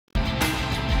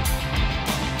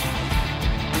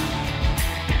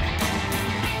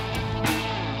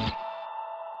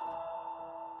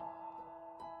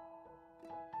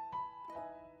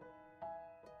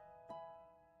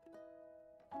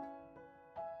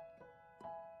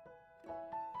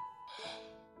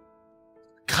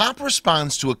Cop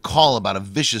responds to a call about a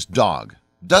vicious dog.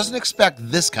 Doesn't expect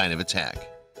this kind of attack.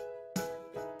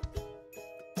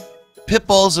 Pit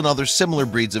bulls and other similar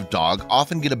breeds of dog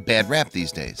often get a bad rap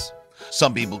these days.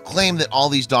 Some people claim that all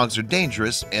these dogs are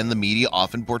dangerous, and the media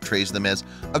often portrays them as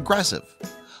aggressive.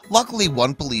 Luckily,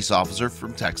 one police officer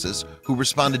from Texas who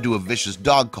responded to a vicious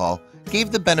dog call gave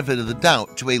the benefit of the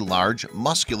doubt to a large,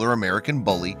 muscular American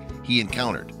bully he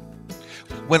encountered.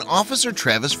 When Officer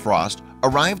Travis Frost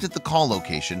arrived at the call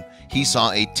location, he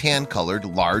saw a tan-colored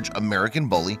large American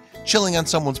bully chilling on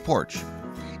someone's porch.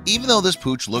 Even though this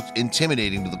pooch looked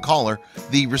intimidating to the caller,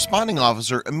 the responding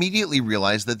officer immediately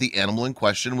realized that the animal in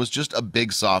question was just a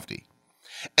big softie.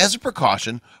 As a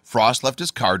precaution, Frost left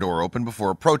his car door open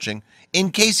before approaching,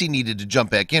 in case he needed to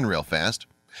jump back in real fast.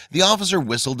 The officer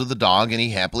whistled to the dog and he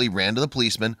happily ran to the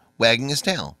policeman, wagging his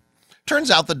tail.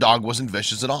 Turns out the dog wasn't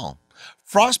vicious at all.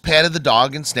 Frost patted the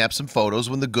dog and snapped some photos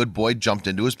when the good boy jumped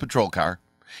into his patrol car.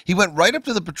 He went right up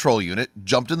to the patrol unit,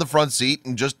 jumped in the front seat,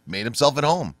 and just made himself at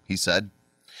home, he said.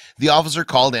 The officer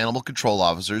called animal control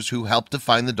officers who helped to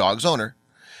find the dog's owner.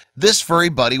 This furry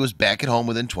buddy was back at home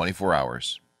within 24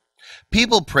 hours.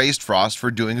 People praised Frost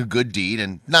for doing a good deed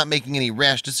and not making any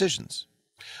rash decisions.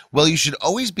 Well, you should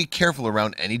always be careful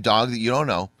around any dog that you don't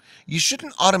know. You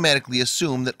shouldn't automatically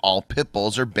assume that all pit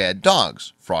bulls are bad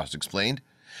dogs, Frost explained.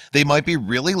 They might be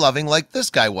really loving like this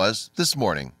guy was this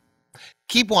morning.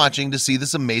 Keep watching to see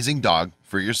this amazing dog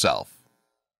for yourself.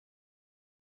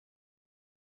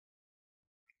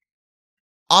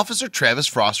 Officer Travis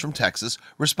Frost from Texas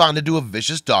responded to a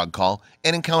vicious dog call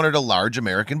and encountered a large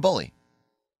American bully.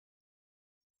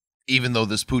 Even though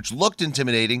this pooch looked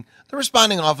intimidating, the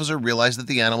responding officer realized that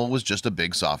the animal was just a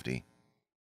big softie.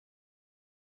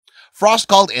 Frost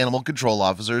called animal control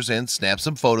officers and snapped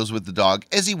some photos with the dog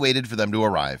as he waited for them to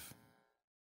arrive.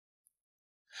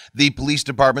 The police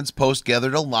department's post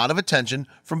gathered a lot of attention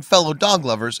from fellow dog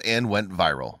lovers and went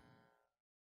viral.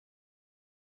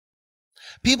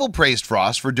 People praised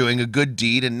Frost for doing a good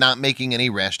deed and not making any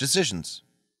rash decisions.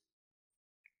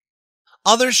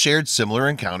 Others shared similar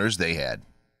encounters they had.